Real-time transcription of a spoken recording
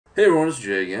Hey everyone, it's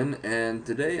Jay again, and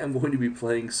today I'm going to be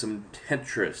playing some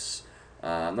Tetris.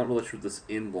 I'm not really sure what this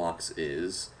inblocks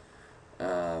is,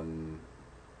 um,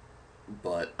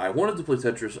 but I wanted to play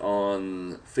Tetris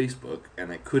on Facebook,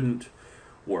 and it couldn't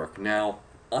work. Now,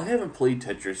 I haven't played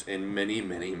Tetris in many,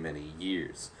 many, many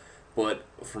years, but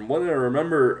from what I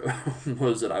remember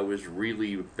was that I was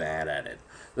really bad at it.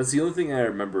 That's the only thing I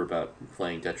remember about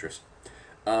playing Tetris.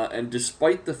 And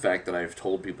despite the fact that I've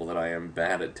told people that I am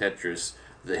bad at Tetris,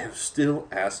 they have still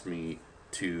asked me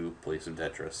to play some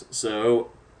Tetris.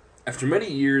 So, after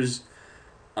many years,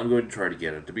 I'm going to try to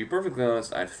get it. To be perfectly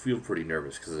honest, I feel pretty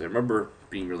nervous because I remember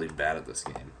being really bad at this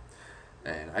game.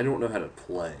 And I don't know how to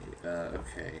play.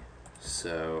 Okay.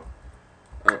 So.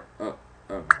 Oh, oh,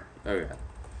 God.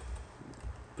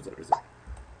 Put that right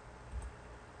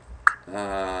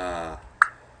there.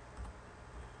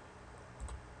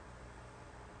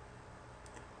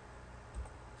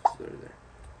 So there.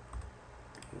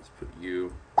 Let's put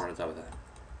you right on top of that.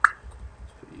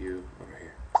 Let's put you over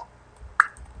here.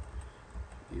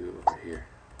 You over here.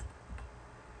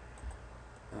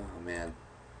 Oh man.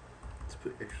 Let's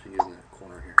put actually you in that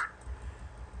corner here.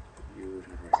 Put you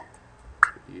down right here.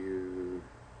 Put you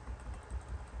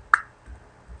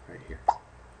right here.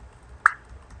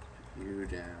 Put you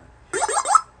down.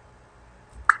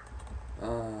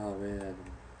 Oh man.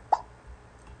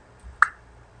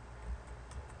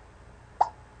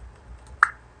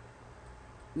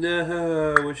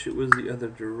 No, I wish it was the other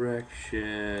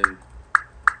direction.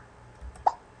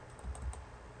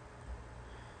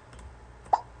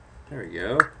 There we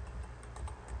go.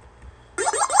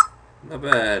 Not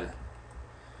bad.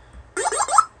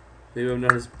 Maybe I'm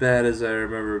not as bad as I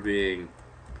remember being.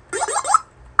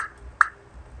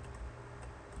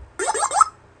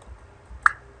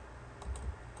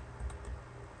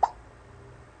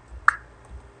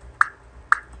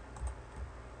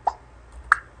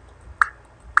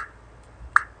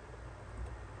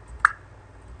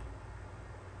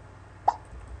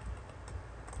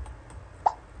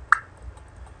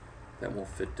 That won't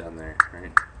fit down there,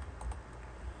 right?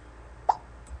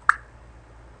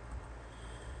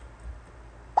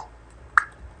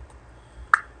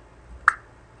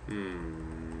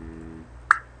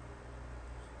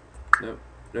 Nope,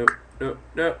 nope, nope,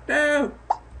 nope, no!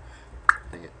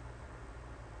 Dang it.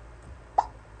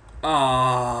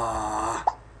 Ah!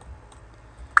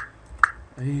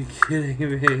 Are you kidding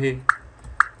me?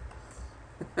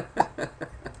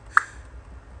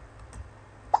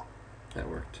 That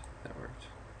worked. That worked.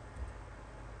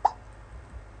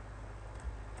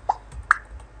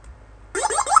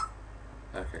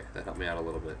 Okay, that helped me out a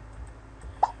little bit.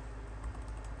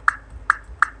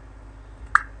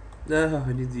 No,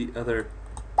 I need the other.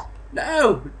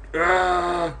 No!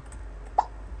 Ah!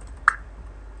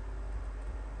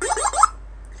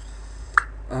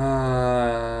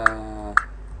 Ah!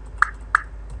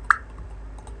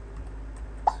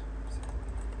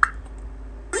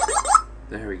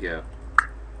 There we go.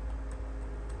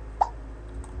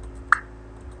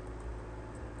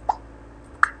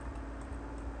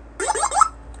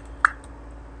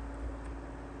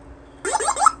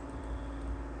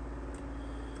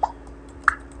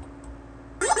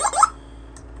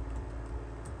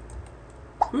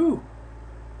 Whew.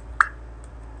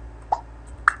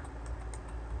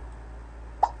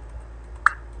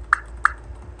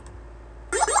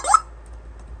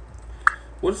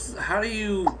 How do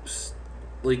you,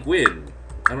 like, win?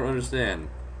 I don't understand.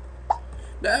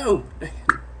 No! I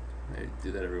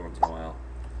do that every once in a while.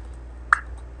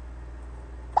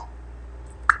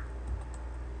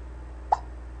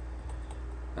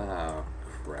 Oh,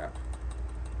 crap.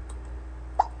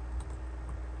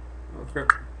 Oh,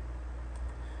 crap.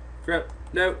 Crap.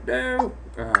 No, no!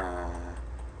 Ah.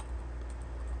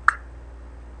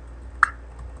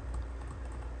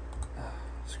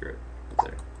 Screw it. Put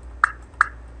there.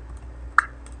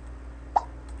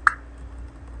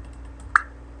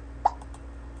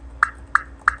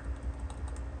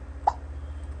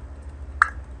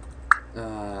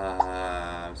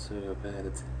 I'm so bad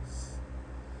at this.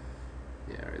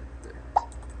 Yeah, right there.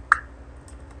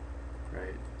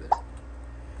 Right there.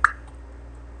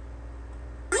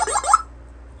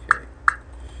 Okay.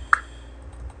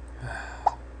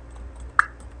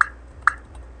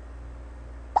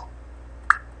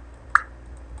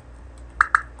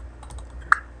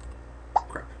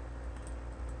 Crap.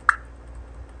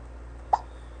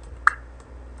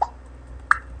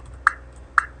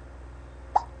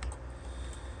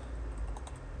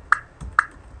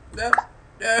 No,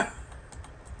 no,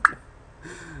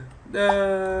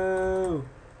 no.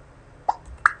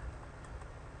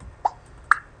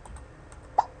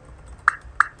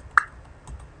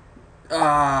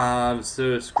 Ah, I'm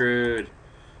so screwed.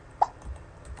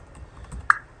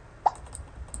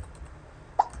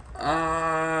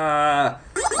 Ah,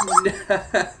 no.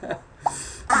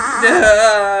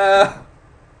 No.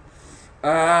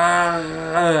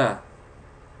 Ah.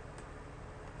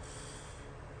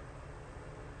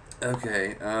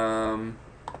 Okay,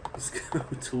 let's go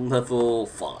to level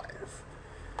 5.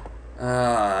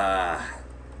 Ah,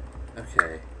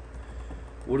 okay.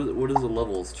 What does the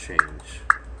levels change?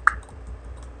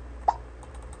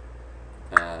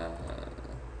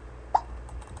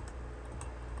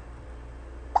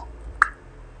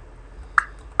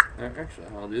 Actually,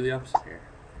 I'll do the opposite here.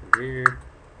 Here,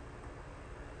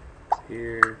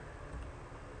 here,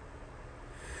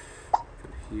 go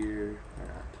here.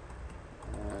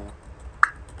 Alright.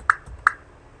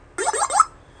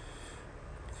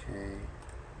 Okay.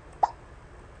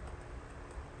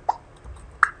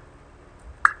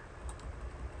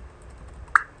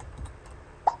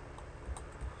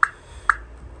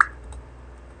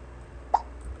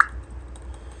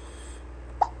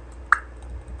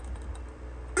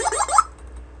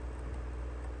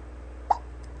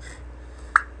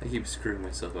 I keep screwing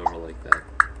myself over like that.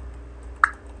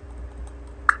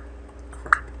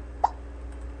 Crap.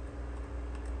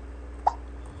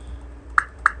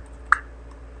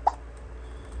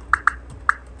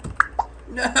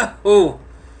 No!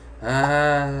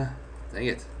 Dang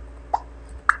it.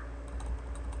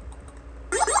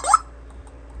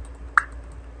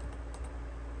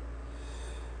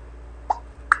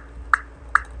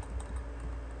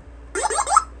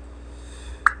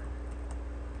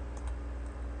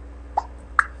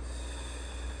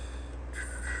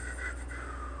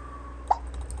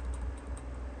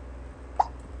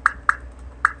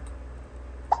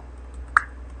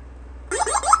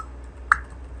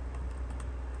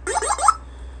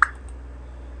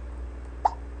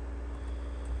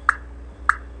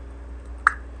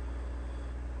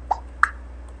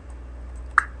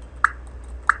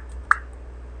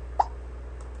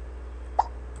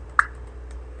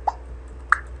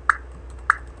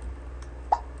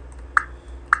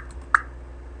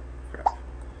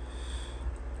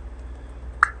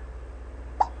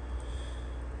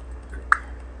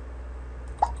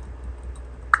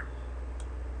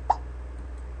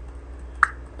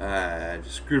 I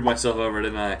just screwed myself over,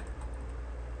 didn't I?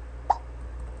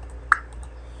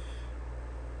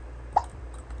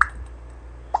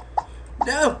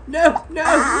 No! No! No!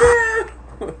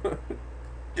 No!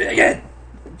 Dang it!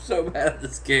 I'm so mad at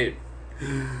this game.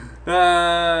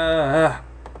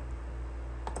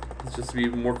 It's just to be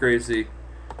even more crazy.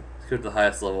 Let's go to the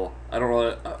highest level. I don't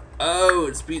know. Oh,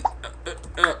 it's speed.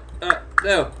 No!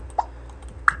 No!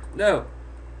 No!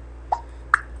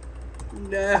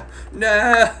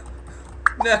 No!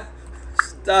 No!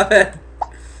 Stop it!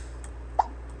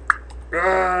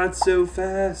 Ah, it's so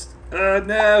fast.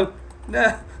 No!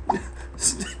 No!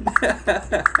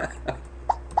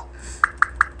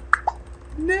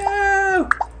 No!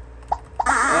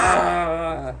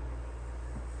 Ah.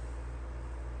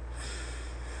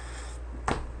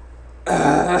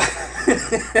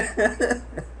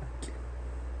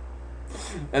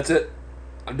 That's it.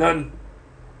 I'm done.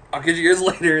 I'll catch you guys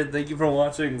later. Thank you for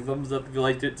watching. Thumbs up if you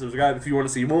liked it. Subscribe if you want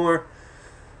to see more.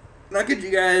 And I'll catch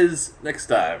you guys next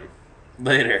time.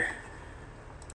 Later.